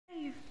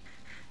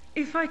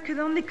If I could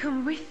only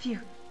come with you,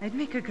 I'd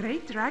make a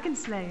great dragon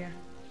slayer.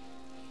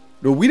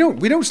 No, we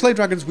don't slay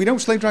dragons. We don't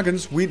slay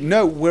dragons.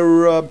 No,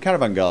 we're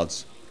caravan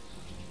guards.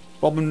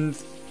 Bob and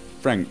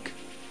Frank.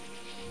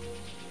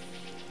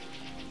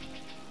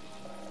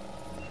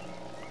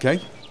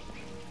 Okay.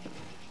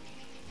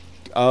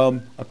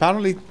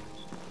 Apparently,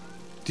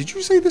 did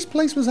you say this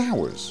place was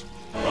ours?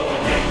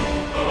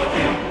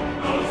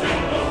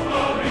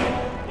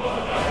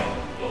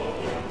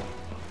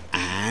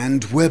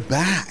 And we're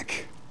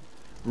back.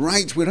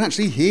 Right, we're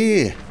actually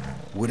here.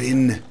 We're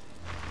in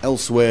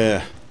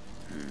Elsweyr.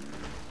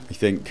 I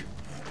think.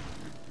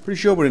 Pretty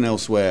sure we're in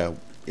Elsweyr.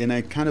 In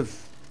a kind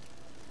of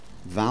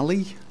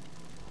valley.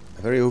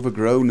 A very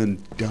overgrown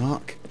and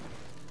dark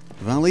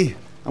valley.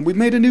 And we've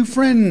made a new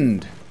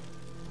friend.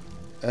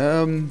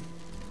 I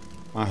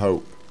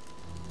hope.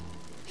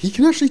 He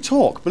can actually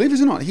talk. Believe it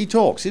or not, he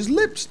talks. His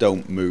lips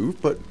don't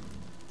move, but...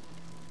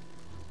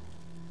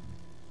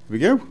 Here we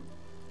go.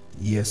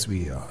 Yes,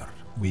 we are.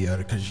 We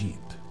are Khajiit.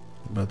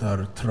 But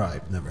our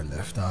tribe never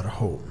left our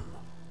home.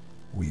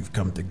 We've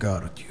come to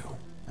guard you,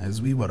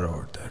 as we were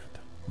ordered,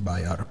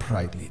 by our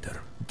pride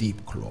leader,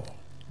 Deepclaw.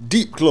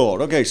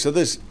 Deepclaw. Okay, so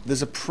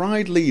there's a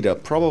pride leader,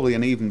 probably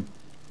an even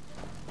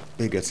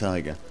bigger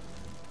tiger,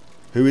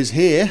 who is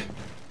here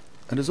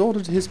and has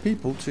ordered his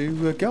people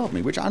to guard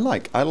me, which I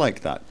like. I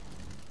like that.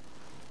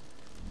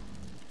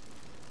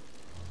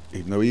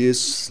 Even though he is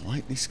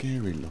slightly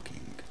scary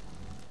looking.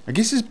 I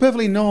guess it's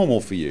perfectly normal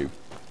for you.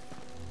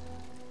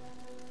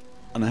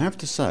 And I have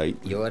to say...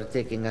 You are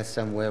taking us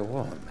somewhere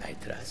warm, I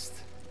trust.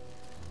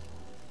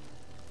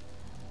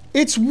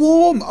 It's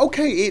warm!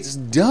 Okay, it's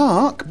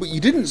dark, but you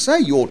didn't say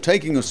you're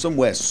taking us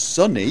somewhere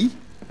sunny.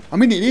 I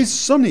mean, it is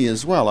sunny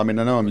as well. I mean,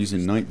 I know I'm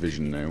using night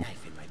vision now.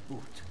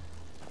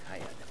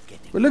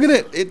 But look at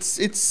it!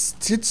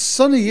 It's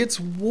sunny, it's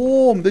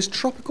warm, there's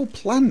tropical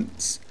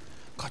plants.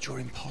 God, you're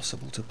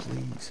impossible to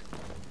please.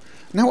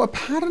 Now,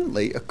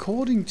 apparently,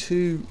 according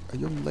to a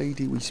young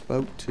lady we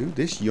spoke to,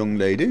 this young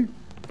lady...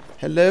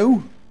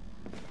 Hello?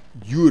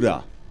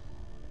 Yura.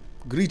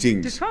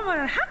 Greetings. The Dwemer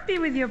are happy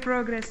with your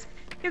progress.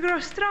 You grow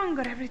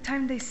stronger every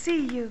time they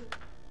see you.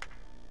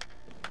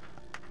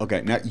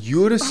 Okay, now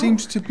Yura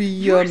seems to be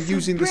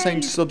using the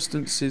same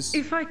substances...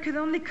 If I could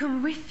only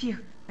come with you,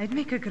 I'd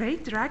make a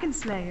great dragon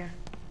slayer.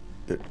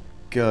 ...that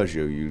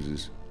Gajo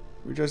uses.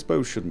 Which I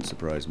suppose shouldn't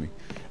surprise me.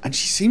 And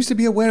she seems to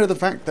be aware of the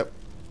fact that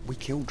we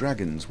kill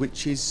dragons,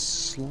 which is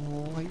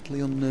slightly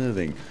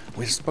unnerving.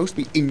 We're supposed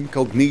to be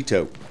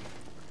incognito.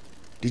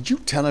 Did you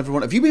tell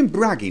everyone? Have you been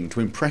bragging to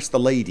impress the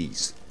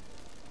ladies?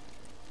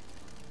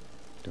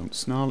 Don't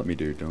snarl at me,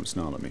 dude. Don't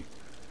snarl at me.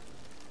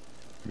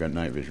 I got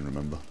night vision,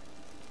 remember?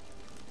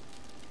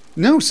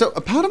 No, so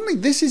apparently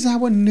this is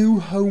our new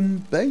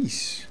home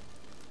base.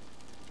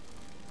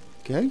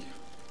 Okay.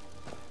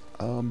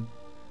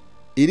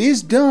 It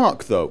is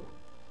dark, though.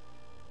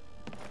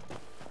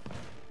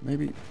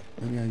 Maybe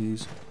I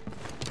use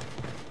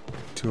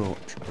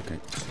torch. Okay.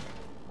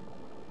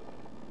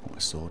 Put my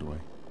sword away.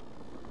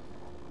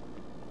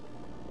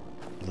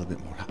 A little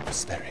bit more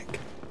atmospheric.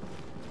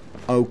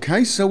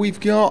 Okay, so we've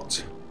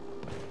got...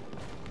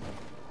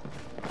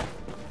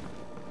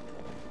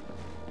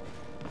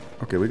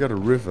 Okay, we got a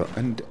river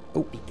and...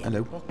 Oh,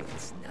 hello.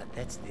 Now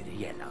that's the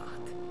real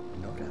art.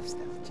 No rough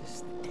stuff.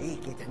 Just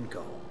take it and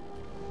go.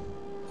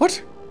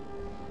 What?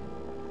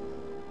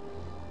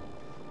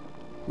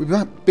 We've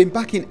been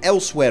back in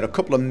Elsweyr a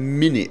couple of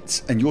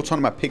minutes and you're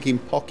talking about picking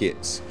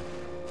pockets.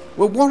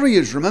 We're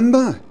warriors,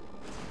 remember?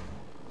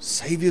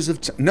 Saviors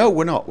of... No,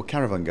 we're not. We're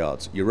caravan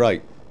guards. You're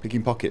right.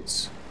 Picking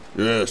pockets.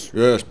 Yes,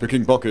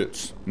 picking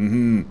pockets.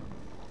 And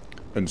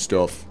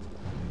stuff.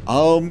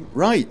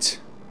 Right.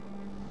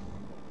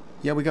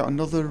 Yeah, we got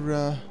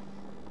another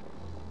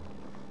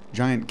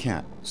giant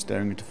cat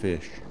staring at a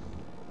fish.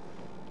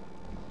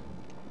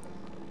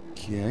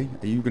 Okay,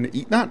 are you going to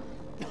eat that?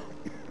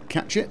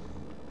 Catch it?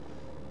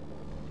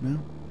 No?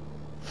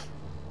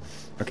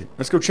 Okay,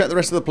 let's go check the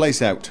rest of the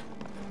place out.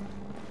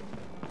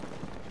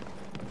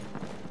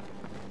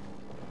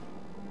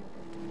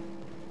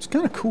 It's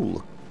kind of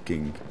cool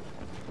looking.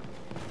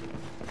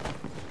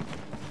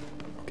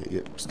 Okay,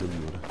 yep, still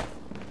in order.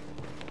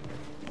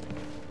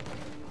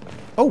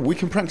 Oh, we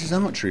can practice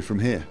archery from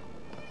here.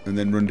 And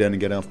then run down and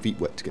get our feet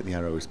wet to get the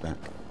arrows back.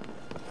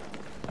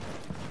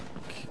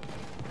 Okay.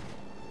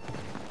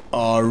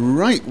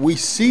 Alright, we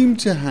seem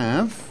to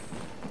have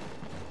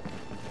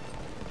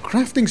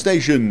crafting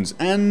stations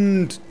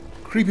and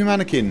creepy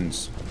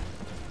mannequins.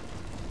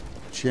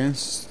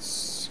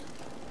 Chests.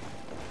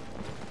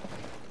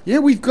 Yeah,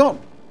 we've got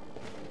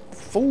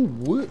full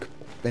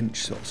workbench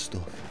sort of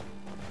stuff.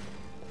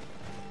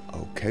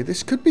 Okay,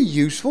 this could be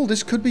useful.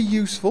 This could be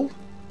useful.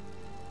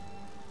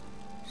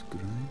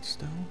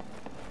 Grindstone.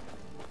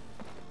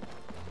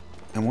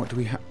 And what do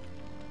we have?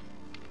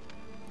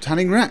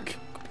 Tanning rack.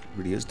 It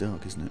really is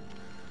dark, isn't it?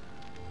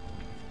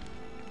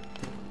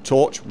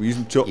 Torch. We're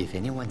using torch. If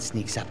anyone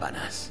sneaks up on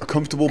us, a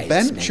comfortable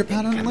bench,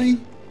 apparently.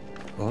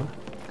 Or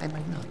I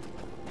might not.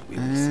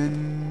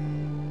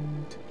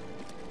 And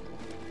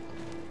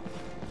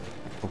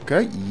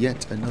Okay,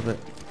 yet another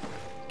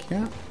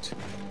cat.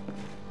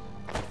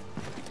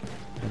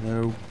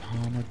 Hello,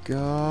 Palmer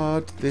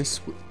Guard.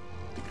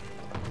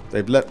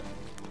 They've let...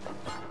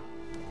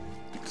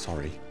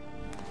 Sorry.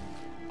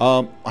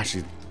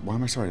 Actually, why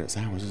am I sorry? That's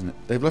ours, isn't it?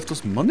 They've left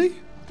us money?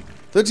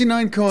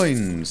 39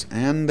 coins.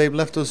 And they've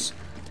left us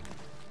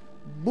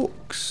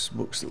books.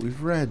 Books that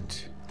we've read.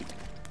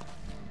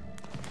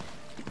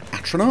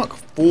 Atronach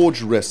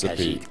Forge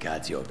Recipe. Khajiit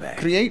got your back.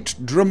 Create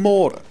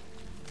Dramora.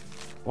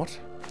 What?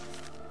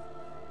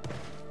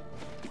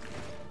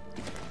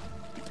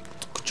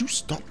 Could you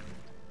stop?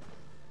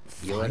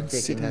 You are Fine,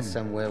 sit taking us down.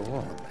 somewhere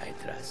warm, I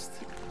trust.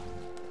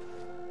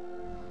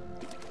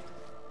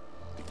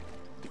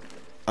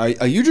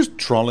 Are you just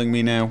trolling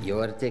me now? You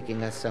are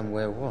taking us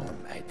somewhere warm,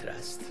 I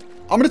trust.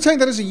 I'm going to take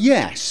that as a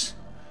yes.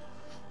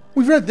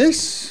 We've read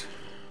this.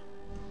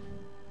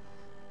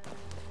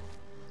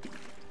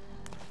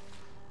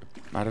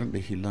 I don't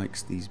think he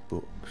likes these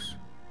books.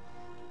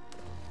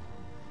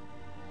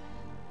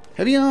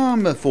 Heavy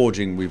Armor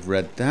Forging, we've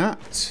read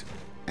that.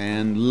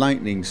 And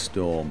Lightning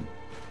Storm.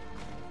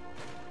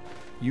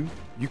 You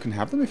can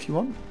have them if you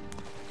want.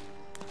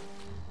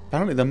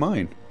 Apparently they're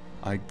mine.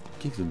 I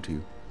give them to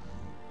you.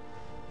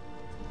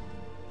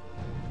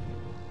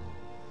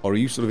 Or are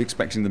you sort of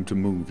expecting them to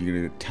move? You're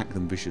going to attack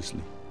them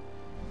viciously.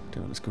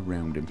 Let's go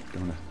round him.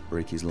 Don't want to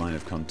break his line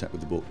of contact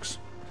with the books.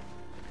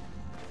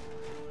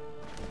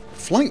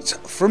 Flight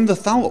from the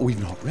Thalmor.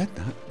 We've not read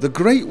that. The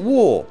Great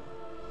War.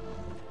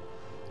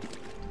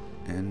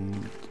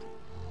 And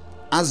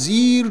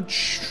Azir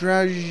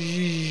Treasury.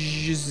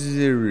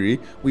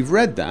 We've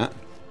read that.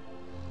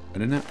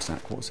 And a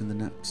knapsack. What's in the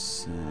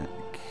knapsack?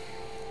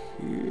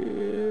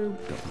 Don't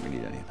think we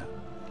need any of that.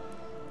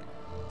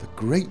 The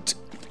Great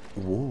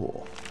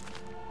War.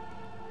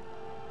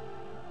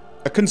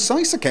 A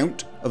concise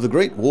account of the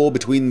Great War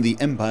between the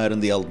Empire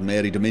and the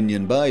Aldmeri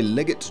Dominion by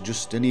Legate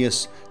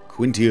Justinius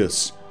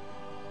Quintius.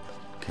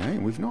 Okay,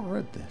 we've not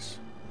read this.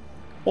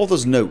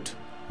 Author's note.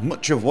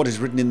 Much of what is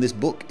written in this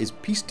book is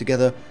pieced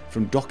together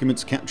from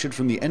documents captured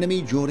from the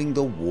enemy during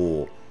the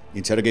war.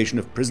 Interrogation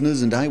of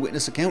prisoners and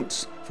eyewitness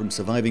accounts from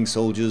surviving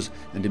soldiers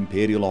and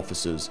Imperial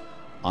officers.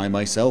 I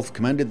myself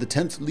commanded the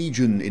 10th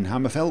Legion in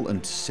Hammerfell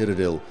and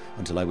Cyrodiil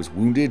until I was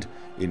wounded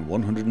in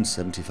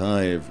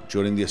 175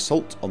 during the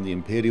assault on the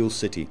Imperial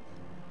city.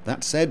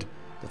 That said,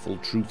 the full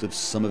truth of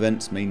some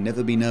events may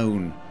never be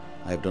known.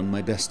 I have done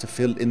my best to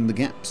fill in the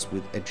gaps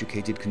with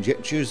educated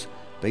conjectures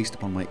based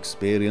upon my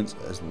experience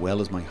as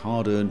well as my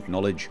hard-earned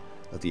knowledge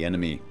of the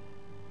enemy.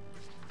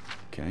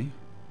 Okay.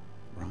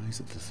 Rise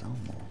of the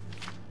Thalmor.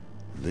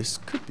 This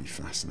could be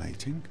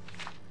fascinating.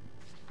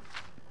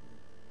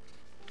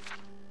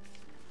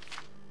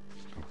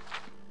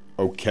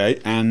 Okay,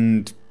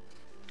 and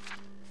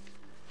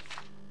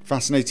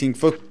fascinating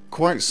for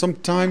quite some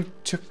time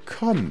to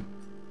come.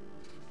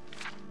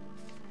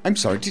 I'm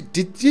sorry,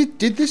 did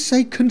this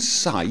say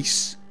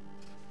concise?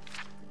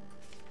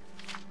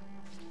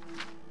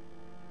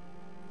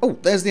 Oh,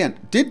 there's the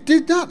end.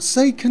 Did that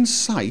say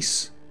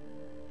concise?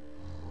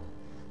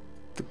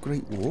 The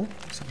Great War?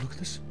 Let's have a look at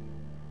this.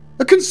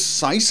 A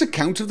concise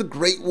account of the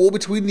Great War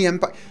between the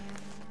Empire.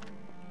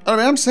 I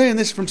mean, I'm saying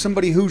this from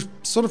somebody who's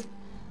sort of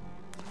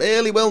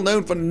fairly well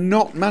known for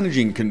not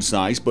managing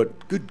concise,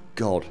 but good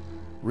God.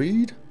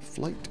 Read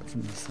Flight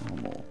from the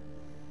Thalmor.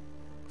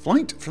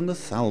 Flight from the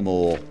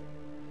Thalmor.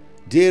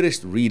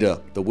 Dearest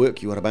reader, the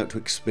work you are about to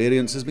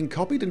experience has been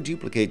copied and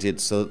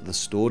duplicated so that the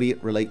story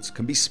it relates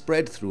can be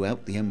spread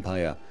throughout the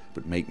Empire.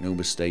 But make no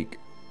mistake,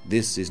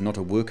 this is not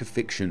a work of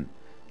fiction.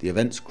 The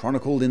events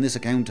chronicled in this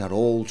account are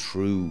all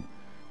true.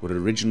 Were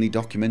originally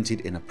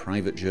documented in a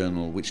private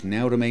journal, which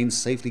now remains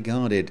safely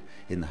guarded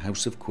in the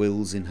House of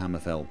Quills in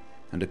Hammerfell,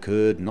 and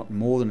occurred not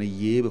more than a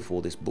year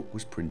before this book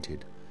was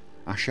printed.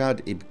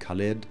 Ashad ibn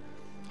Khaled,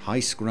 High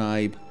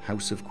Scribe,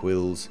 House of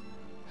Quills,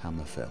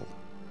 Hammerfell.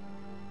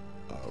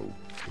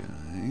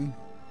 Okay.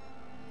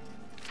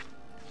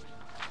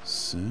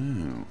 So,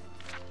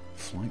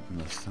 Flight from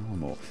the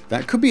Thalmor.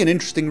 That could be an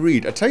interesting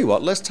read. I tell you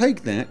what, let's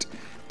take that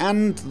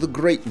and the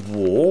Great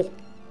War.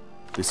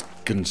 This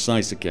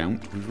concise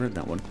account. We've read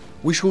that one.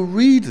 We shall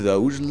read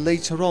those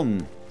later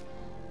on.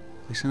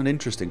 They sound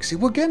interesting. See,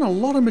 we're getting a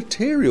lot of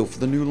material for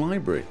the new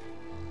library.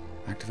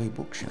 Activate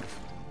bookshelf.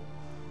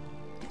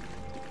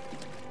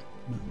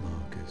 Map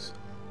markers.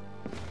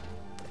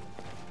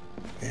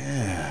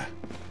 Yeah.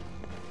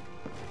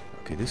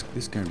 Okay,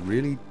 this guy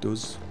really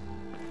does...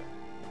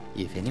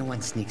 If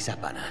anyone sneaks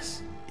up on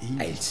us,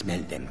 I'll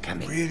smell them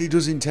coming. Really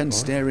does intend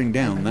staring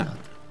down that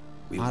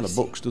pile of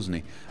books, doesn't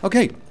he?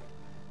 Okay.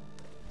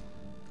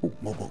 Oh,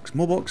 more books,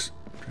 more books.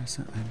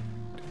 Dresser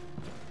and...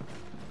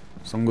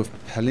 Song of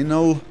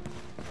Pelinal.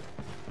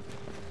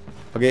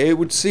 Okay, it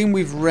would seem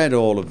we've read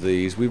all of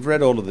these. We've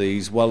read all of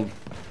these. Well,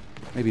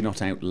 maybe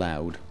not out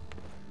loud.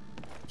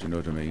 Do you know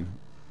what I mean?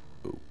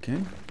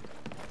 Okay.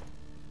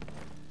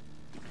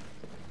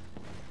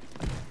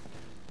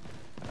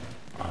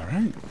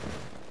 Alright.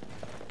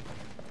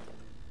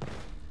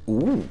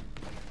 Ooh.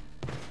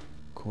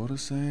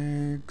 Chorus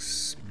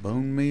eggs,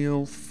 bone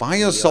meal,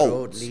 fire The salt.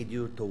 road lead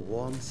you to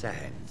warm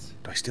sands.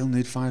 Do I still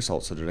need fire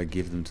salts, or did I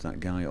give them to that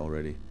guy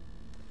already?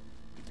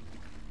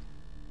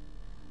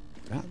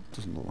 That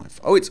doesn't look like...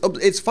 Oh,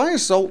 it's fire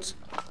salt!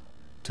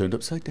 Turned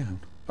upside down.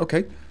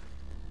 Okay.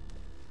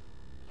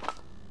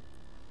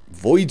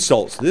 Void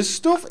salts. This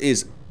stuff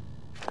is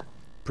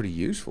pretty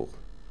useful.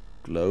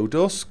 Glow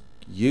dust,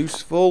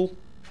 useful.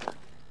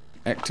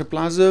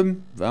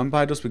 Ectoplasm,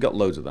 vampire dust, we got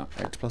loads of that.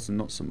 Ectoplasm,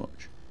 not so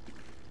much.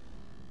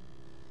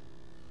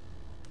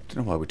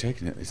 Don't know why we're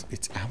taking it.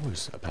 It's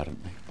ours,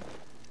 apparently.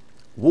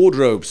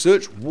 Wardrobe.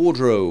 Search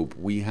wardrobe.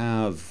 We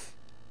have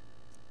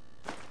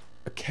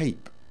a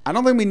cape. I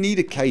don't think we need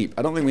a cape.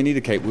 I don't think we need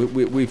a cape.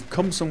 We've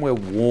come somewhere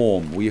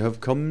warm. We have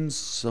come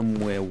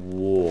somewhere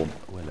warm.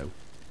 Oh, hello.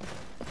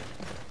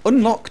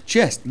 Unlock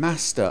chest.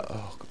 Master.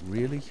 Oh,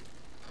 really?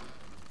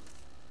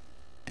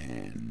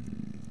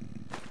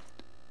 And...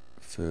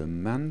 for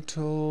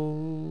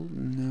mantle...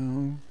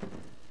 no.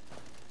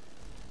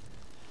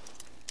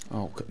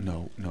 Oh,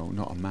 no,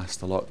 not a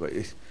master lock, but...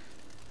 is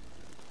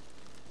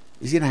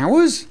it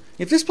ours?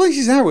 If this place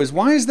is ours,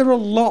 why is there a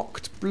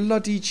locked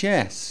bloody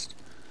chest?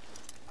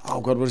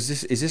 Oh, God, what is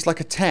this? Is this like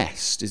a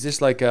test? Is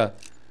this like a...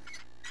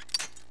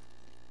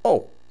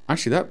 oh,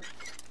 actually, that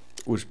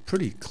was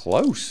pretty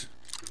close.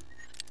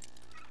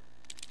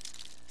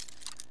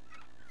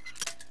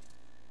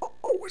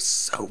 Oh, we're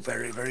so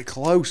very, very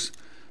close.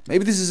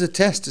 Maybe this is a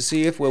test to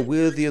see if we're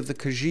worthy of the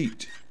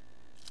Khajiit.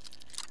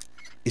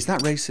 Is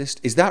that racist?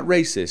 Is that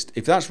racist?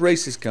 If that's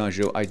racist,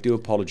 Kajo, I do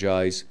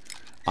apologise.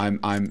 I'm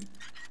kind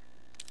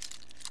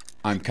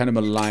of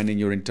maligning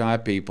your entire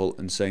people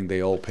and saying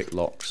they all pick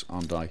locks,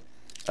 aren't I?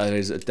 That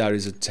is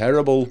a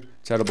terrible,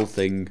 terrible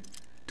thing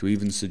to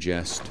even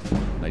suggest.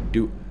 And I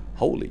do...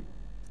 holy.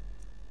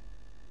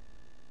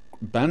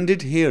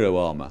 Banded hero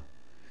armour.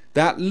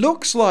 That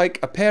looks like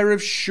a pair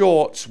of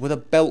shorts with a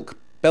belt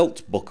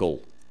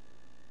buckle.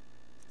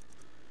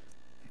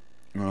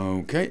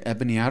 Okay,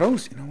 ebony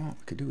arrows. You know what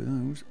we could do with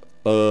those?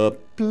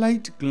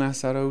 Plate,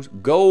 glass arrows,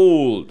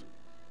 gold.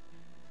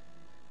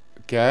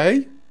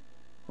 Okay.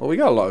 Well, we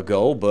got a lot of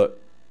gold,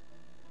 but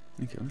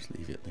okay, let's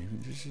leave it.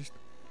 Just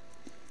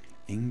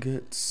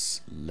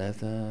ingots,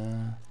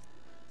 leather,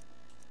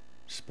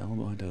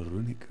 spellbinder,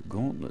 runic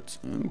gauntlets.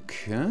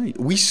 Okay,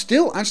 we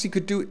still actually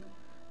could do it.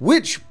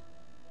 Which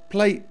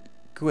plate?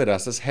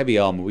 Cuirass, that's heavy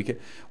armor.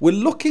 We're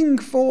looking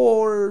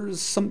for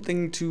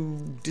something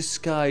to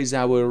disguise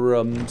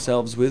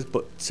ourselves with,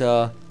 but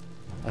I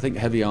think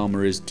heavy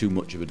armor is too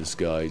much of a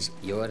disguise.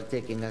 You're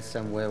taking us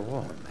somewhere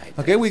warm.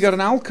 Okay, we got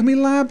an alchemy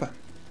lab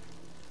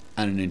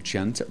and an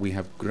enchanter. We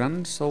have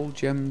grand soul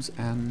gems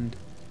and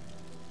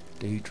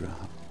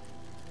Daedra.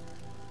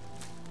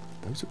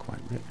 Those are quite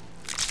rich.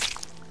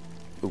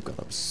 Oh god,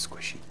 that was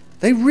squishy.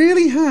 They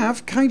really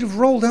have kind of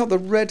rolled out the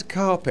red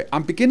carpet.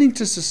 I'm beginning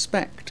to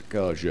suspect,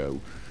 Garjo,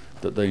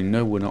 that they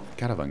know we're not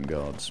caravan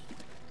guards.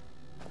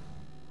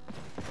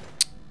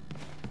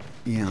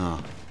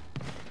 Yeah.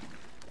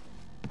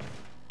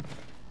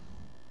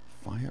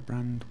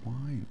 Firebrand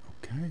wine.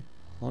 Okay.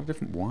 A lot of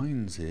different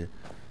wines here.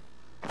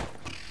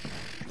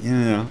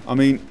 Yeah, I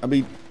mean,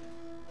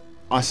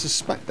 I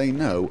suspect they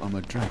know I'm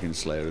a dragon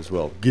slayer as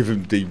well,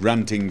 given the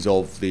rantings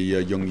of the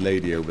young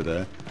lady over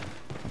there.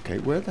 Okay,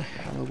 where the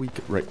hell are we?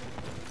 Right.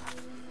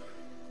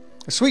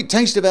 A sweet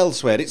taste of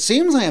Elsweyr. It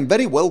seems I am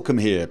very welcome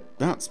here.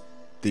 That's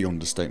the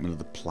understatement of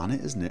the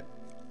planet, isn't it?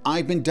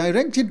 I've been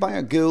directed by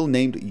a girl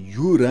named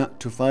Yura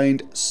to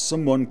find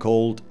someone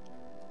called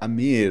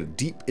Amir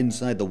deep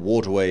inside the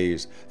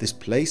waterways. This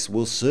place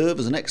will serve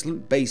as an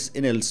excellent base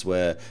in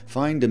Elsweyr.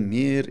 Find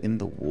Amir in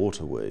the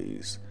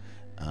waterways.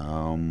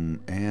 And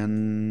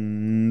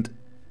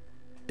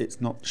it's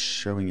not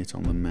showing it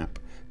on the map.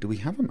 Do we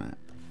have a map?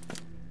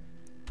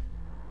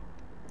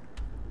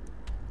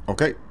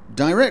 Okay,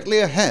 directly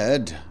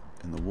ahead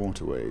in the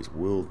waterways.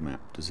 World map.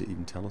 Does it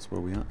even tell us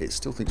where we are? It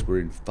still thinks we're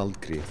in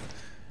Valkyrie.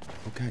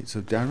 Okay,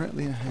 so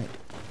directly ahead.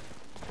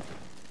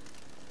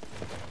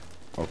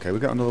 Okay, we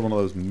got another one of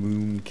those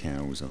moon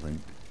cows, I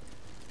think.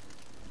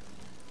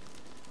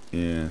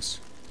 Yes.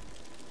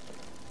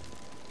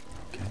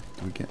 Okay,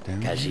 do we get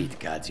down? Khajiit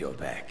got your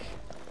back.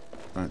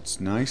 That's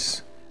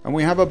nice. And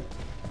we have a...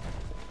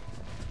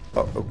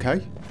 oh,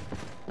 okay.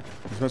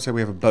 I was about to say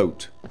we have a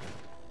boat.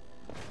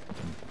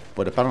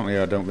 But apparently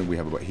I don't think we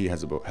have a boat. He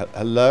has a boat.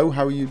 Hello,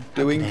 how are you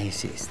doing?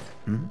 Nicest.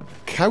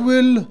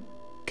 Kawel?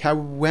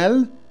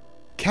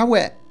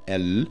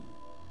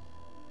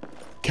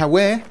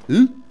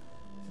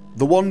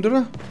 The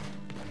Wanderer?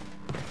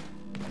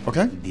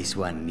 Okay. This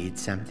one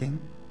needs something?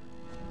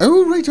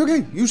 Oh, right,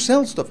 okay. You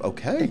sell stuff.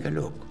 Okay. Take a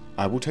look.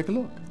 I will take a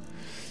look.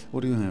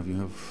 What do you have? You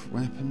have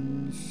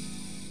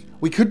weapons.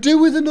 We could do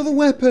with another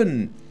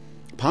weapon.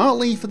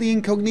 Partly for the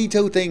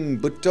incognito thing,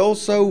 but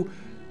also...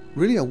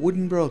 really, a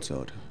wooden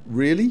broadsword?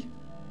 Really?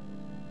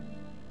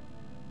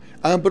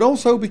 But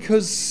also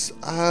because...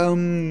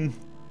 I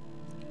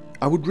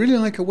would really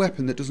like a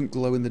weapon that doesn't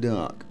glow in the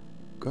dark.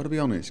 Gotta be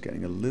honest,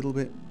 getting a little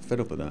bit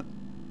fed up with that.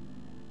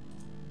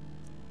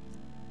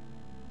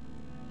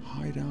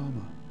 Hide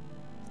armor.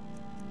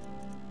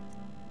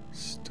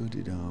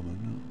 Studded armour,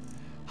 no.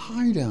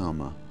 Hide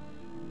armour.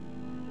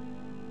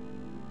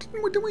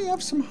 Didn't we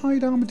have some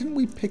hide armour? Didn't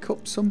we pick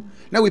up some?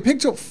 No, we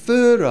picked up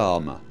fur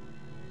armour.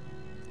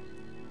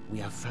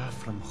 We are far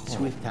from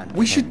home.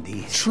 We should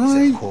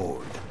try. Is a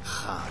cold,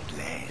 hard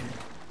land.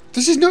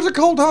 This is not a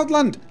cold, hard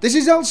land. This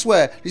is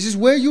Elsweyr. This is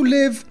where you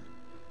live.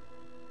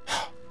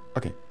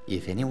 Okay.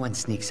 If anyone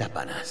sneaks up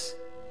on us,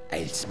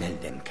 I'll smell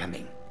them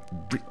coming.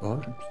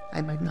 Or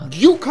I might not.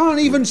 You can't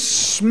even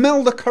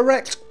smell the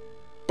correct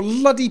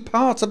bloody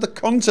part of the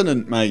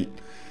continent, mate.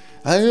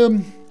 Where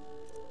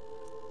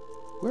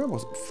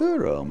was it?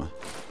 Fur armour.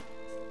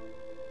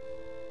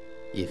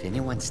 If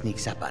anyone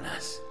sneaks up on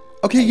us,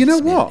 okay, you know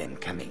smell what? Them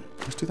coming.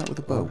 Let's do that with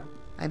a bow. Or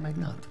I might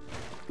not.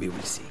 We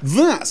will see.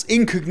 That's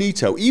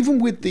incognito, even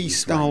with the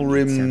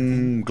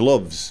Stalrim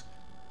gloves.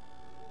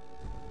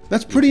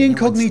 That's pretty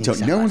incognito.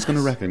 No one's going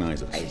to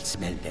recognise us. I'll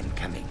smell them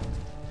coming.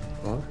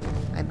 Or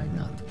I might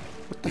not.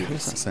 What the hell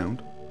is that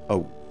sound?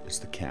 Oh, it's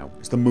the cow.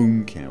 It's the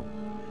moon cow.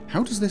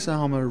 How does this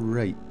armour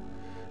rate?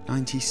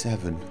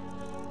 97.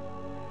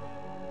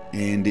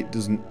 And it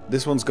doesn't...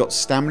 This one's got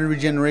stamina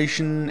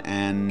regeneration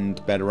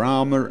and better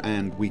armour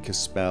and weaker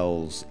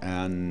spells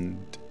and...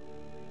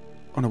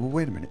 Oh no, well,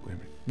 wait a minute.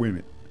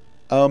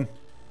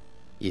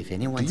 If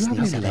anyone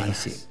sneaks up on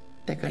us,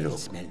 take a look.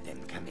 Smell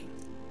them coming.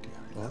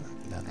 Or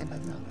I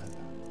might not.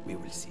 We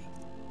will see.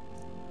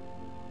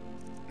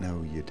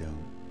 No, you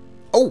don't.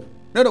 Oh!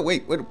 No,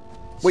 wait.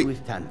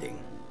 Swift handing.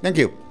 Thank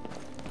you.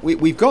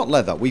 We've got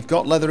leather. We've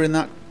got leather in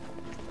that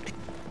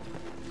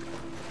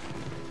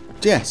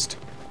chest.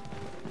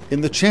 In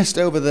the chest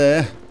over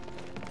there,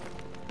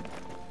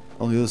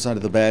 on the other side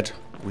of the bed,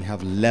 we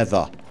have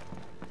leather.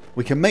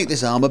 We can make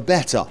this armour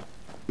better.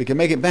 We can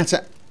make it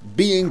better,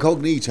 be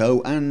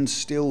incognito, and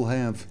still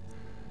have...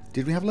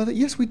 Did we have leather?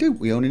 Yes, we do.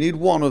 We only need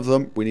one of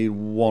them. We need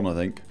one, I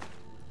think.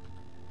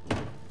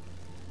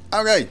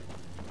 Okay.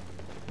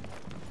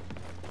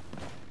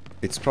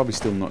 It's probably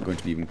still not going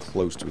to be even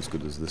close to as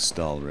good as the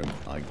Stalrim,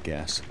 I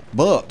guess.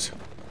 But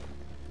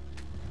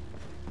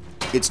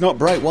it's not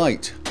bright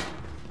white.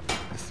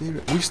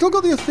 We've still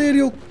got the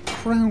ethereal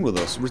crown with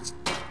us.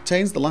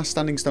 Retains the last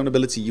standing stone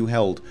ability you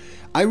held.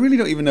 I really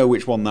don't even know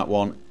which one that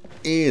one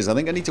is. I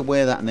think I need to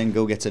wear that and then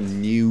go get a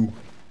new...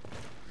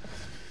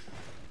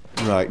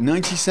 Right,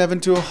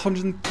 97 to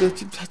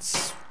 130.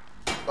 That's...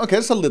 Okay,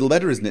 that's a little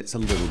better, isn't it? It's a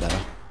little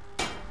better.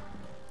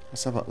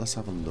 Let's have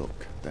a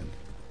look then.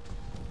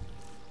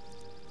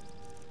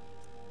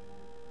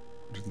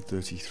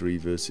 133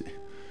 versus...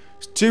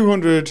 It's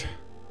 200...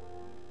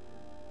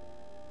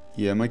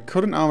 Yeah, my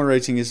current armor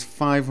rating is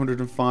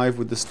 505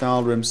 with the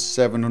Stalrim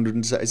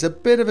 707. It's a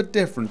bit of a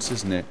difference,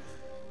 isn't it?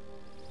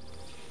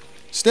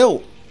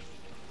 Still,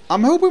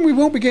 I'm hoping we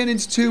won't be getting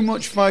into too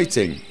much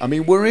fighting. I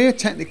mean, we're here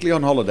technically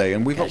on holiday,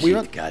 and we've got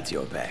your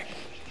back.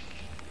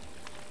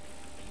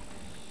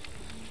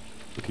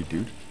 Okay,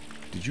 dude.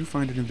 Did you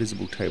find an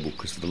invisible table?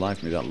 Because for the life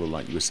of me, that looked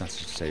like you were sat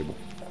at a table.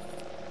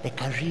 The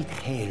Khajiit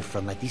hail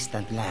from a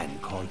distant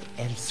land called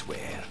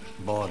Elsweyr,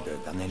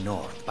 bordered on the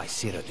north by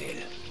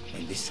Cyrodiil,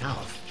 and the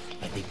south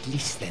by the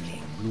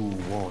glistening blue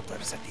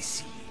waters of the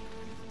sea.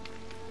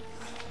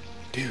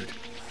 Dude,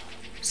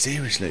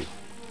 seriously,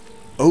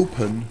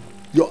 open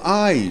your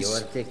eyes.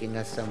 You're taking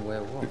us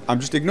somewhere warm. I'm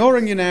just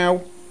ignoring you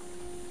now.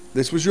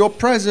 This was your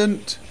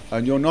present,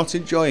 and you're not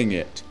enjoying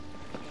it.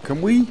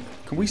 Can we...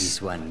 This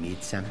one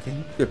need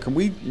something? Yeah, can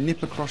we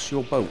nip across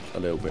your boat a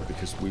little bit,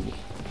 because we...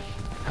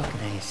 How can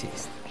I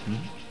assist?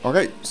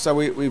 Okay, so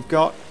we've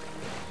got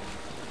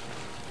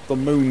the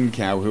moon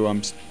cow, who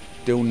I'm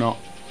still not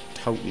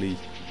totally...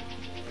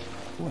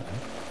 Wow.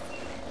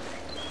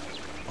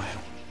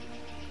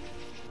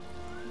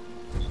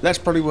 That's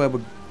probably where we're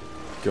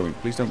going.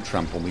 Please don't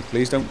trample me.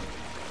 Please don't...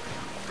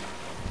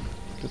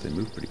 They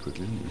move pretty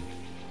quickly, don't they?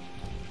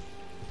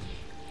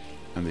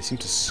 And they seem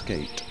to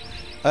skate.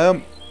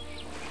 Are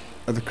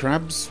the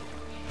crabs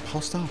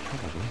hostile?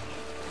 Probably.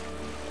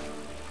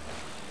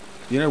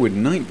 You know, with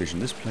night vision,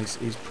 this place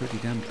is pretty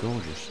damn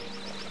gorgeous.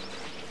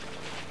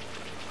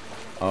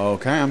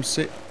 Okay, I'm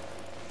sick.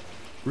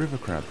 River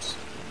crabs.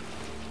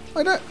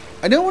 I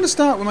don't want to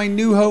start with my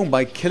new home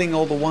by killing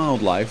all the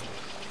wildlife.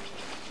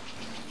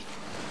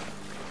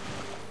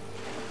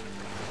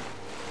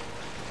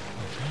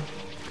 Okay.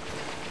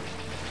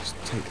 Just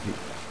take the...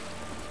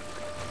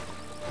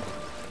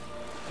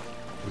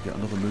 We get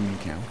another moon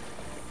cow.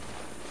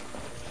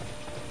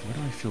 Why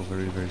do I feel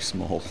very, very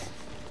small?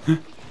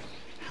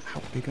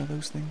 How big are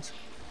those things?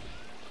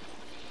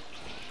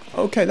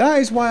 Okay, that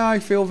is why I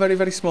feel very,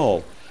 very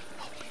small.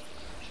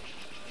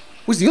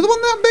 Was the other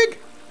one that big?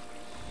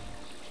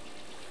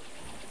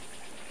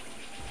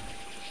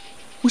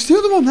 Was the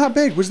other one that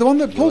big? Was the one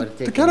that pulled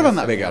the caravan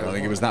that big? I don't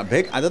think it was that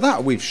big. Either that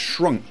or we've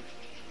shrunk.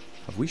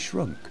 Have we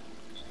shrunk?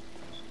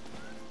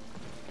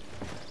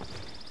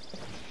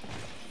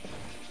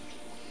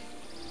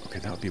 Okay,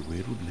 that would be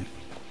weird, wouldn't it?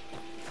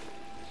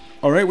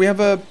 Alright, we have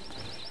a...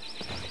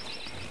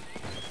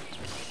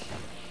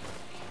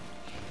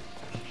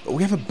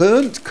 We have a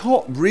burnt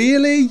corpse.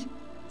 Really?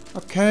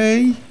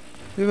 Okay.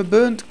 We have a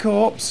burnt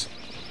corpse.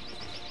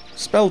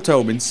 Spell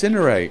tome,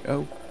 incinerate.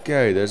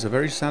 Okay, there's a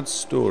very sad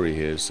story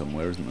here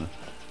somewhere, isn't there?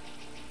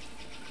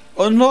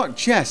 Unlock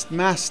chest,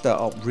 master.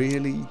 Oh,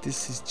 really?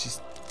 This is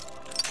just...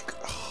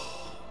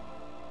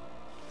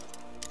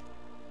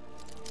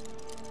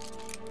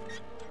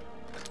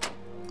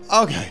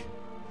 Oh. Okay.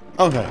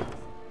 Okay.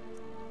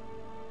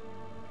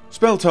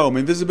 Spell tome,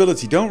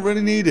 invisibility. Don't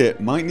really need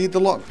it. Might need the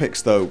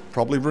lockpicks though.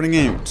 Probably running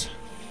out.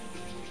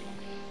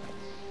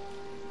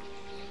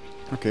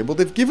 Okay, well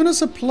they've given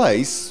us a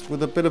place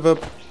with a bit of a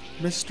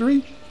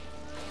mystery.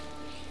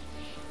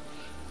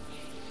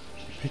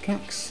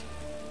 Pickaxe.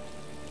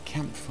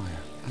 Campfire.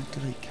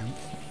 Activate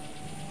campfire.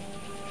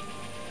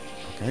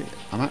 Okay,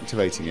 I'm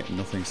activating it and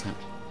nothing's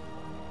happening.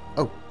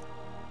 Oh,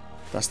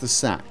 that's the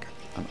sack.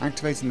 I'm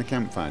activating the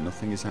campfire.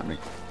 Nothing is happening.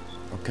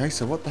 Okay,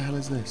 so what the hell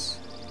is this?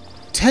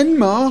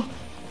 Thalmor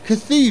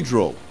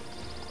Cathedral.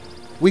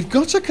 We've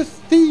got a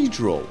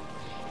cathedral.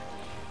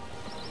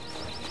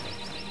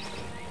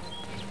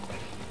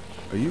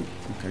 Are you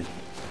okay?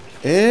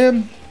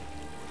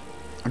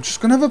 I'm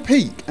just gonna have a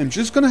peek. I'm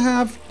just gonna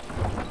have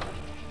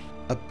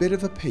a bit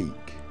of a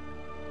peek.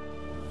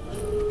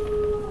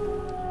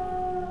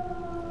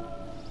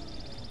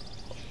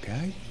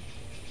 Okay.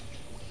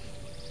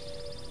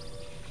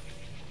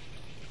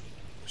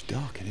 It's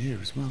dark in here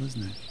as well,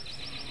 isn't it?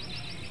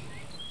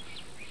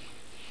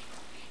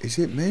 Is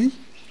it me?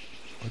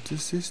 Or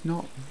does this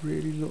not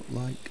really look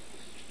like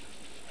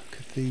a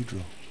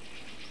cathedral?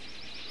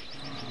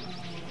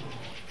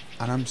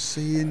 And I'm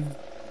seeing...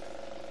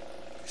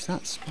 Is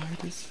that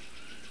spiders?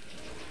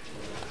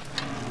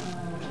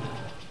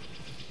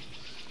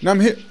 No, I'm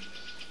here.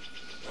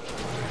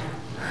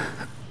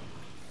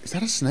 Is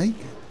that a snake?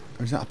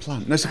 Or is that a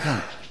plant? No, it's a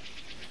plant.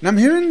 Now I'm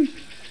hearing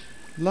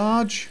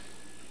large...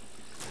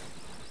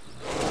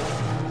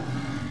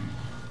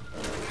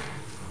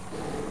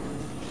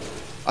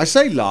 I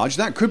say large,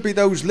 that could be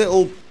those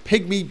little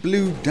pygmy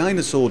blue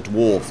dinosaur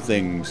dwarf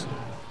things.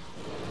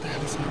 What the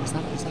hell is that?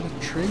 Is that a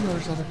tree or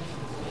is that a...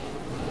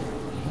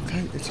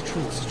 Okay, it's a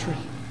tree, it's a tree.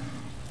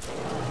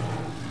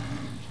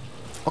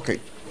 Okay.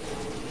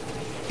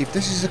 If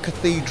this is a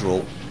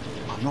cathedral,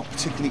 I'm not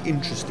particularly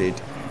interested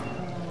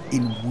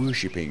in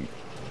worshipping.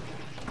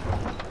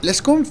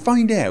 Let's go and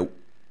find out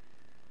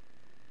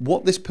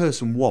what this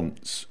person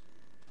wants.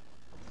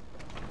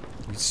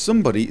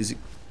 Somebody is...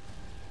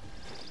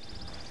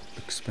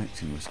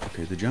 expecting this.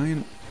 Okay, the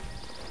giant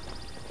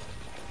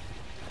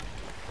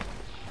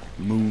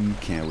moon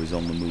cow is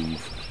on the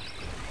move.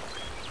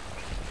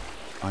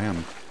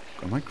 Am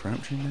I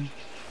crouching now?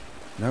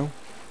 No?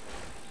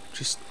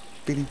 Just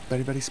feeling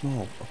very, very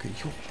small. Okay,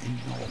 you're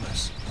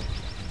enormous.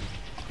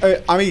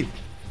 I mean,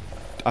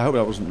 I hope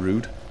that wasn't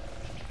rude.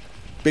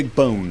 Big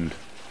boned.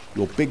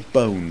 You're big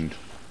boned.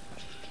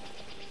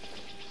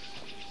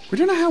 We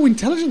don't know how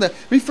intelligent they're.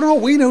 I mean, for all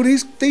we know,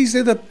 these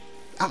are the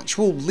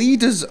actual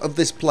leaders of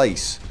this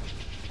place.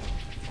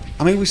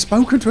 I mean, we've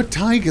spoken to a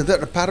tiger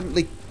that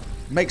apparently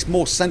makes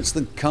more sense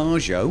than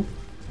Carjo.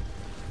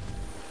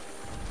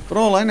 For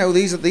all I know,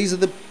 these are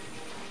the,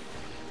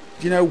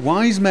 you know,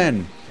 wise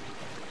men.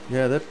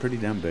 Yeah, they're pretty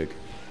damn big.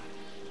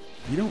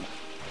 You don't...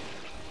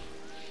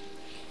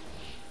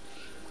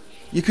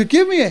 You could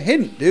give me a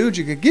hint, dude.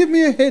 You could give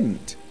me a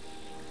hint.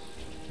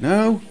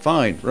 No?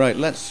 Fine. Right,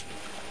 let's...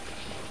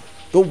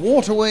 The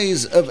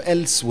waterways of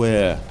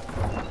Elsweyr.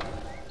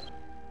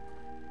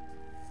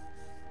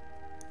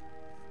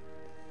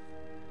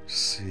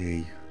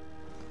 See.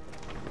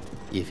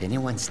 If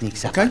anyone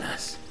sneaks up on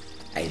us,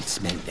 I'll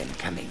smell them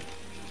coming.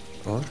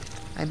 Or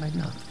I might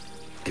not.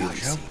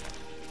 Carjo?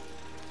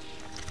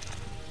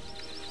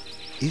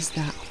 Is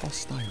that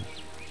hostile?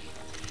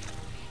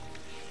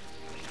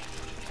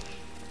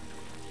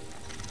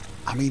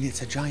 I mean,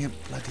 it's a giant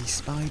bloody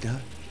spider.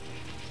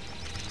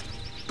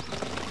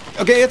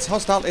 Okay, it's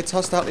hostile, it's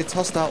hostile, it's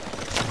hostile.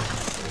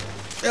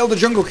 Oh, the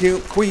jungle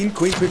queen,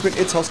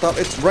 it's hostile.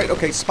 It's right,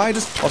 okay,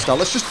 spiders, hostile.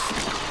 Let's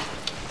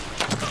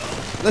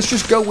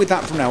just go with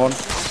that from now on.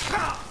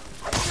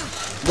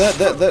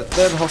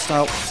 They're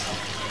hostile.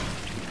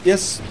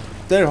 Yes,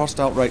 they're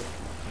hostile, right.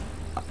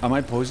 Am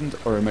I poisoned,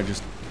 or am I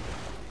just...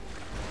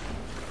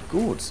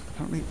 Gourds.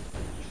 Apparently,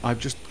 I've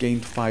just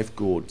gained 5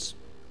 gourds.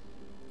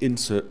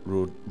 Insert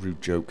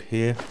rude joke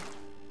here,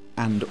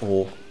 and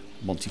or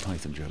Monty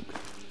Python joke.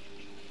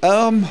 Okay,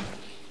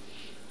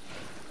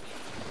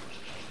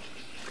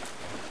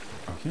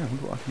 I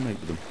wonder what I can make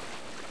with them.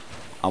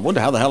 I wonder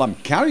how the hell I'm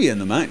carrying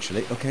them,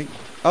 actually. Okay.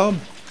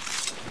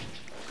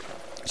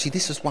 See,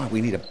 this is why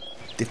we need a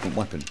different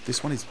weapon.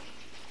 This one is...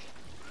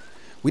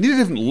 We need a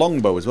different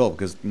longbow as well,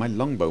 because my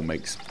longbow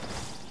makes...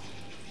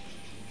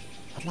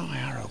 I'd like my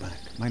arrow back.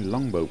 My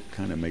longbow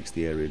kind of makes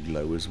the area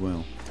glow as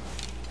well.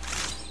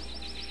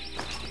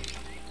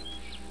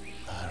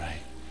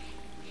 Alright.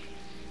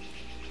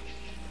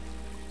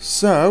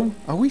 So,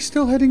 are we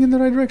still heading in the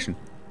right direction?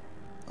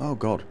 Oh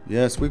god,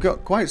 yes, we've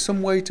got quite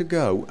some way to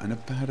go, and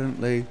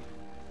apparently...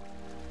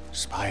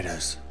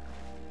 Spiders.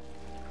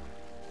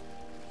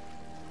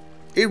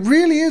 It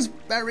really is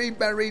very,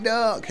 very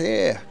dark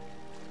here.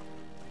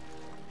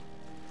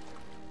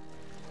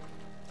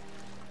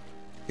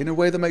 in a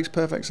way that makes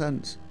perfect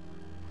sense.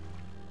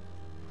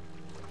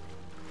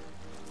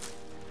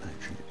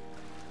 Actually,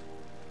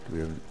 do we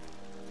have...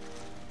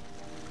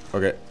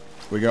 Okay,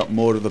 we got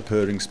more of the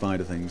purring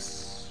spider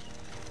things.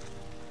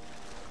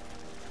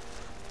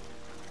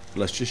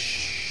 Let's just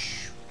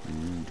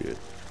good.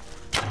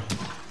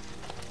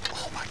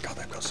 Oh my god,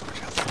 they've got so much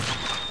health.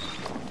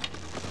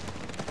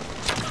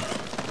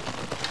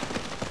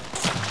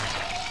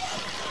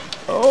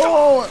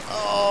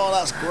 Oh,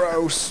 that's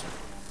gross.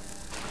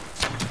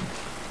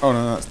 Oh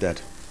no, that's dead.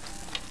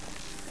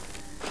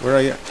 Where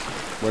are you?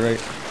 Where are you?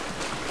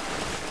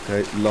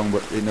 Okay, long,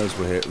 but it knows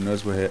we're here. It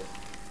knows we're here.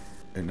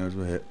 It knows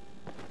we're here.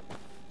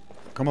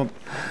 Come on.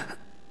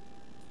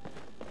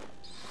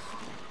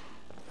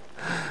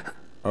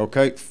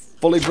 Okay,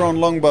 fully drawn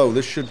longbow.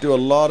 This should do a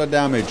lot of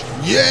damage.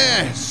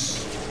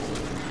 Yes!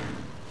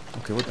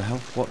 Okay, what the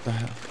hell? What the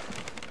hell?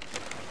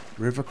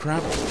 River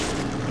crab?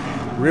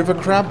 River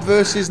crab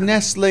versus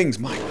nestlings.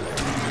 My God.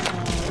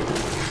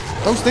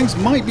 Those things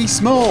might be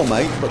small,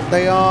 mate, but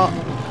they are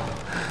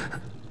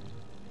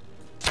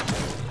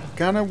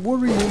kind of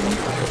worrying.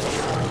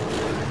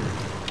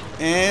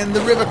 And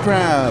the river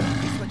crab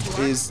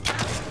is...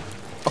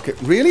 Okay,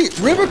 really?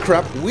 River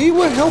crab? We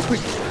were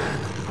helping...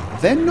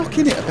 They're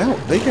knocking it about.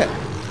 They get...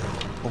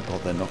 Oh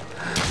god, they're not...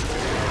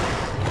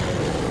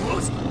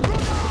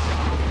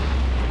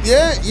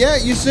 Yeah,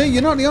 you see,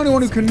 you're not the only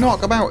one who can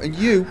knock about. And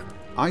you...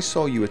 I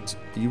saw you at...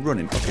 Are you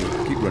running? Okay,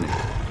 keep running.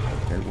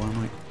 Okay, why am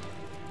I...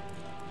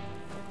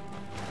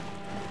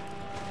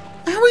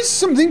 How is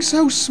something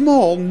so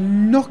small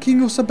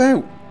knocking us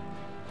about?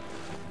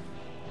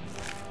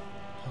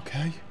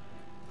 Okay.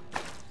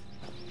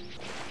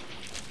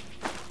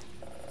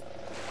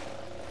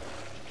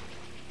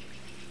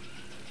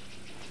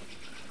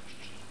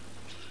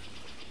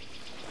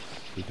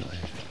 We got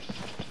here.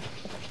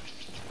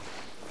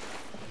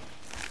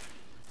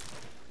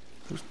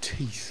 Those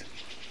teeth.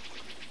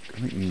 Can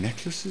I make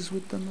necklaces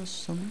with them or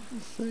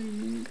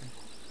something?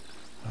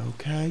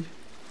 Okay.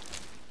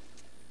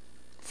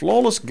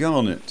 Flawless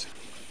garnet.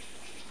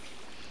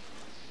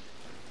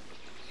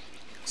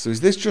 So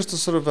is this just a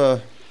sort of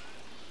a...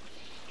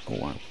 Oh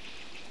wow.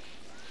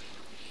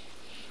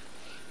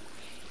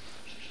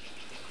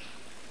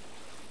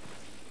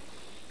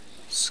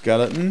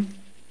 Skeleton.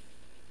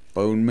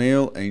 Bone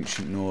meal.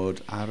 Ancient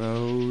Nord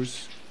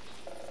arrows.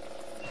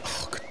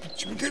 Oh,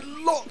 we get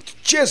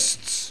locked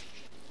chests.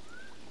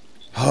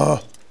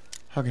 Oh,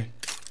 okay.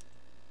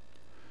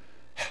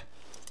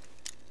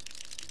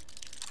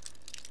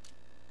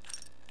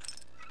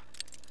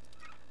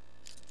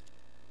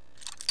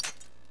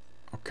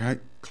 Okay,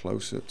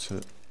 closer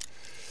to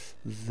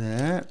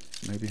there,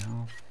 maybe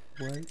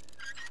halfway.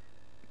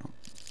 Oh.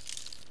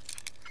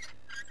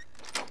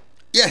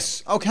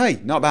 Yes, okay,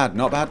 not bad,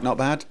 not bad, not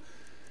bad.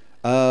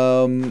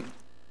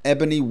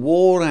 Ebony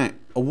war axe,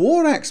 a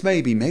war axe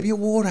maybe a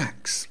war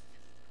axe.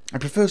 I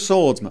prefer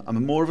swordsman.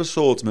 I'm more of a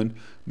swordsman,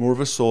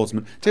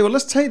 Tell you what,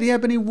 let's take the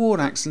ebony war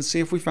axe and see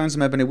if we find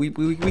some ebony. We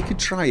could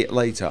try it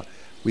later.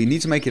 We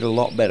need to make it a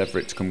lot better for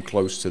it to come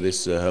close to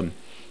this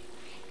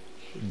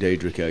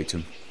Daedric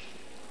item.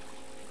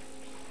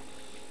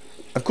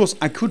 Of course,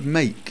 I could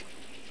make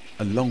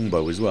a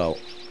longbow as well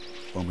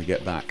when we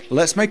get back.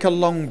 Let's make a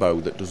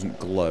longbow that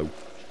doesn't glow.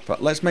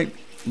 But let's make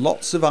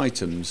lots of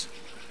items.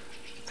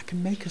 I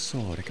can make a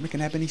sword. I can make an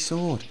ebony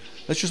sword.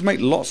 Let's just make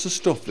lots of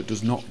stuff that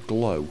does not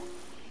glow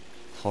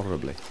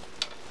horribly.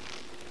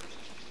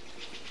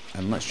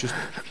 And let's just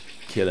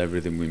kill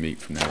everything we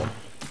meet from now on.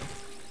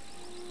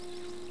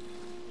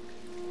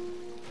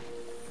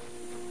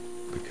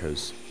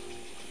 Because...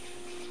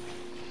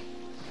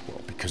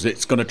 Well, because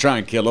it's going to try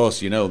and kill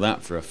us, you know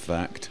that for a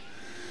fact.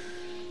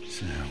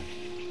 So...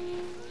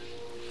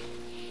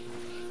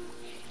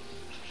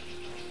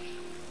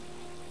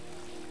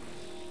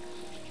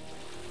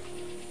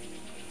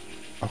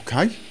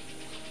 Okay.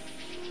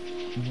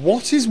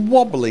 What is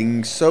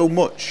wobbling so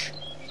much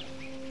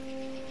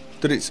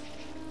that it's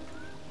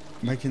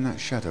making that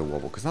shadow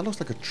wobble? Because that looks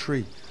like a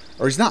tree.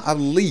 Or is that a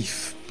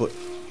leaf? But...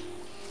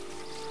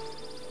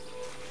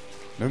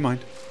 Never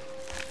mind.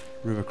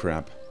 River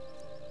crab.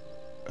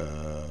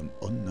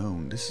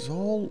 Unknown. This is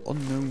all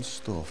unknown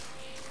stuff.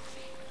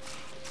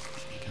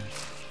 Okay.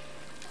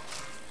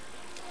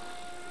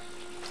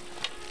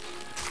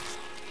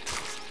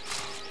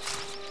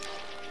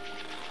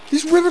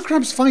 These river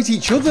crabs fight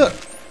each other.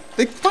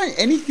 They fight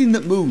anything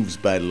that moves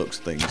by the looks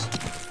of things.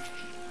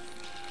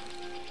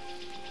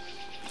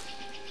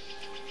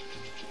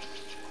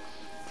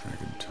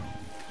 Dragon tongue.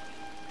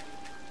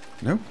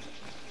 No?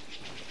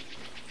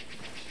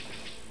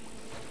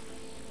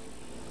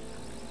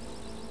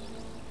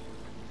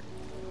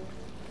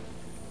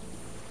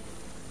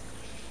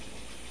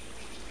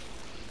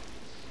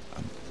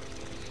 I'm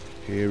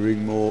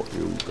hearing more.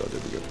 Oh god,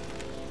 there we go.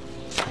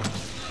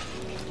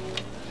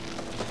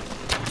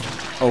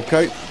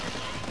 Okay.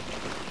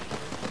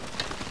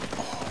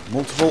 Oh,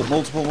 multiple.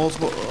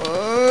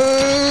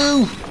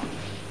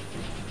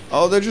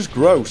 Oh, they're just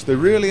gross. They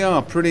really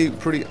are pretty...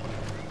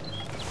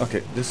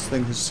 Okay, this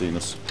thing has seen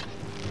us.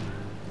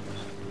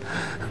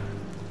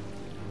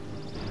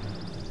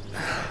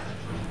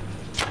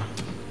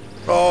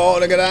 Oh,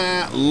 look at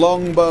that.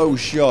 Longbow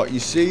shot. You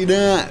see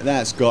that?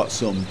 That's got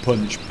some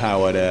punch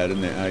power there,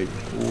 doesn't it? Eh?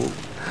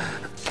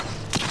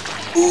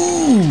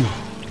 Ooh.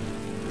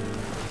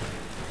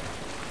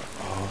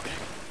 Okay.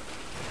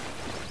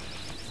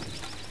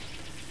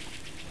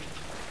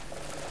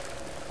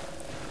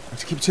 I have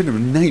to keep turning the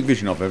night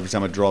vision off every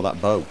time I draw that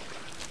bow.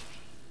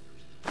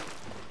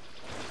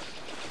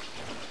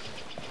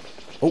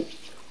 Oh.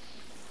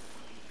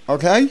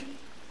 Okay.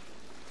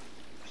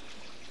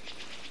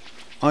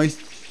 I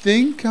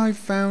think I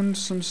found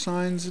some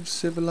signs of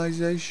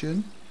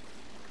civilization.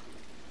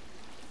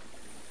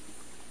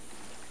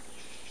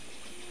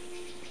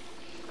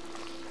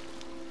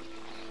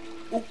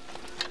 Oh.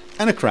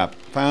 And a crab.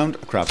 Found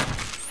a crab.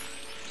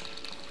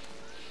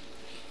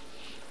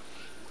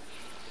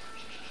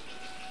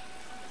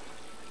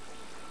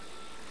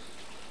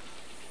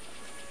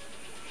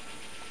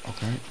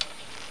 Okay.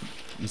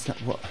 Is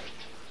that what?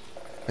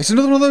 It's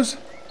another one of those?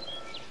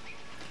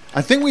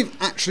 I think we've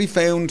actually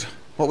found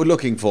what we're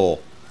looking for.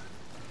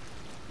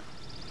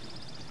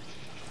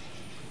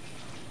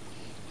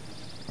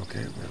 Okay,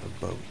 we have a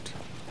boat.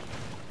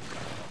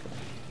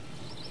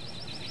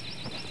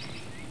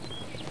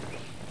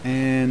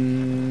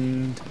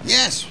 And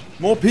yes,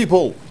 more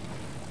people.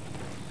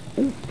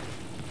 Ooh.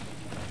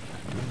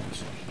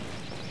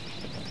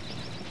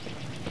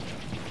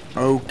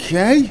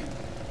 Okay.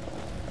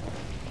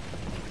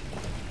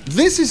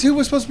 This is who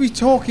we're supposed to be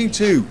talking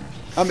to.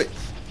 I mean,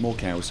 more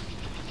cows.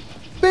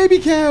 Baby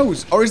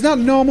cows! Or is that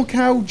normal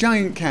cow,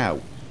 giant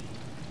cow?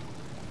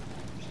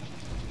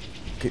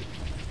 Okay.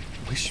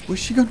 Where's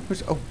she gone?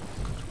 Oh,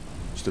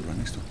 stood right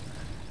next to her.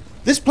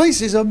 This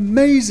place is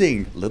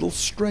amazing. Little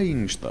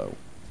strange, though.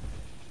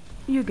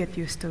 You get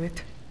used to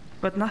it.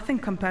 But nothing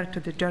compared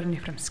to the journey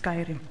from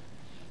Skyrim.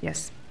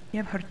 Yes,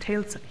 you have heard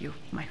tales of you,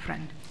 my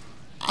friend.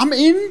 I'm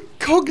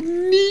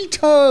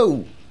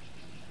incognito!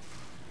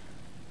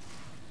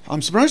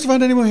 I'm surprised to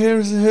find anyone here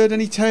has heard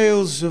any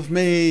tales of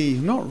me.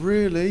 Not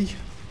really.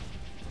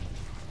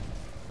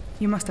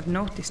 You must have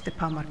noticed the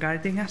Palmer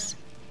guarding us.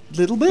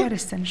 Little bit? They are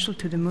essential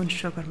to the Moon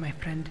Sugar, my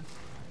friend.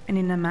 And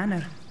in a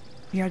manner,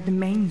 we are the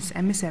mains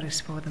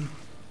emissaries for them.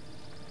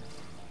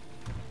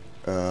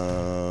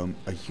 Are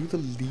you the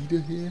leader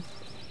here?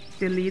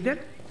 The leader?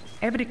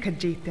 Every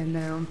Khajiit in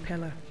their own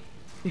pillar.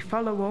 We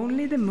follow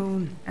only the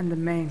moon and the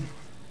main.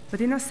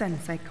 But in a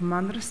sense, I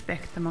command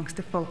respect amongst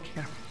the folk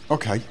here.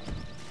 Okay.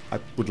 I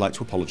would like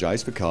to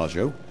apologise for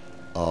Carjo.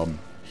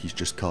 He's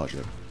just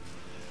Carjo.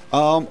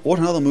 What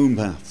are the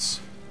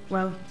Moonpaths?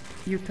 Well,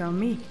 you tell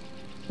me.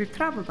 We've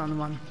travelled on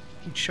one.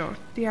 In short,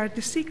 they are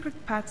the secret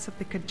paths of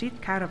the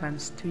Khajiit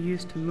caravans to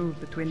use to move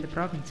between the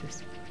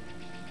provinces.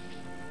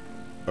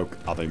 Okay.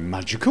 Are they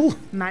magical?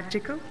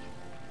 Magical?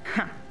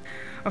 Ha!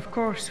 Of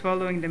course,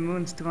 following the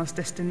moons to one's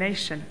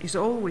destination is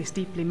always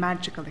deeply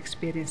magical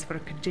experience for a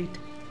Khajiit.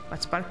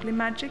 But sparkly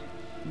magic?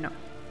 No.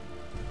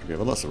 Okay,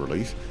 well that's a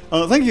relief.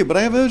 Thank you, but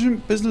I have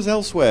urgent business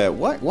elsewhere.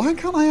 Why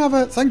can't I have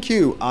a... Thank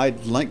you,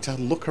 I'd like to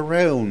look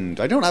around.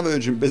 I don't have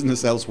urgent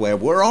business elsewhere.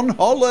 We're on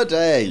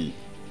holiday.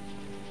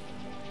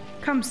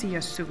 Come see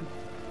us soon.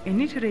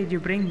 Any trade you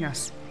bring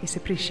us is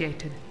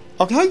appreciated.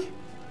 Okay.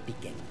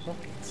 Big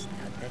pockets.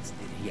 Now that's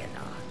the real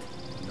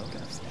art. No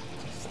love stuff.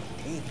 Just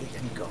take it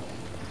and go.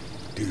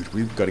 Dude,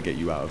 we've got to get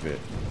you out of it.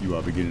 You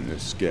are beginning to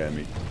scare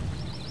me.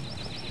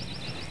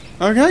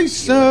 Okay,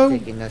 so... You're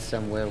taking us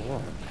somewhere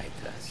warm, I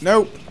trust.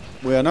 Nope.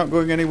 We are not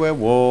going anywhere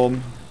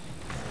warm.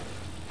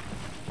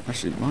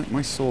 Actually,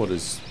 my sword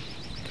is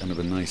kind of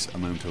a nice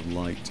amount of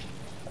light.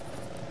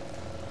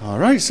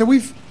 Alright, so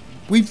we've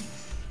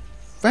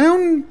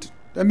found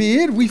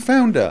Amir. We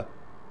found her.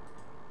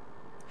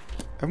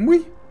 Haven't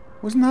we?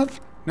 Wasn't that...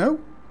 No?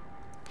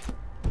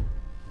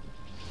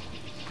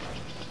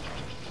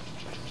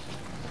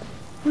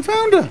 We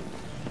found her.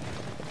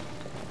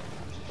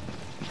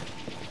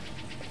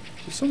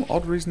 There's some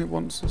odd reason it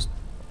wants us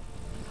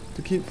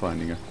to keep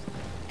finding her.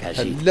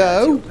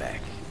 Hello?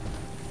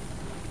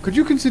 Could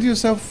you consider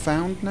yourself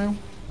found now?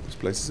 This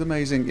place is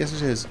amazing. Yes,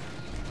 it is.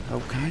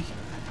 Okay.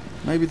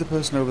 Maybe the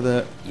person over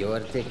there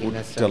would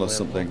tell us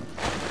something.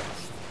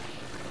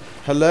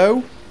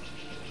 Hello?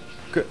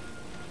 Good.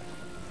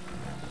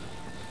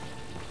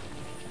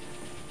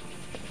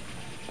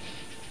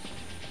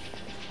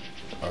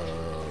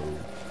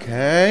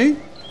 Okay.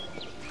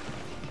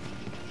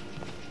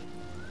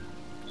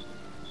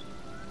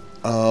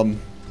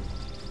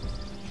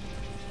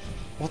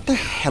 What the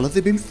hell have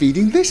they been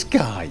feeding this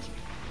guy?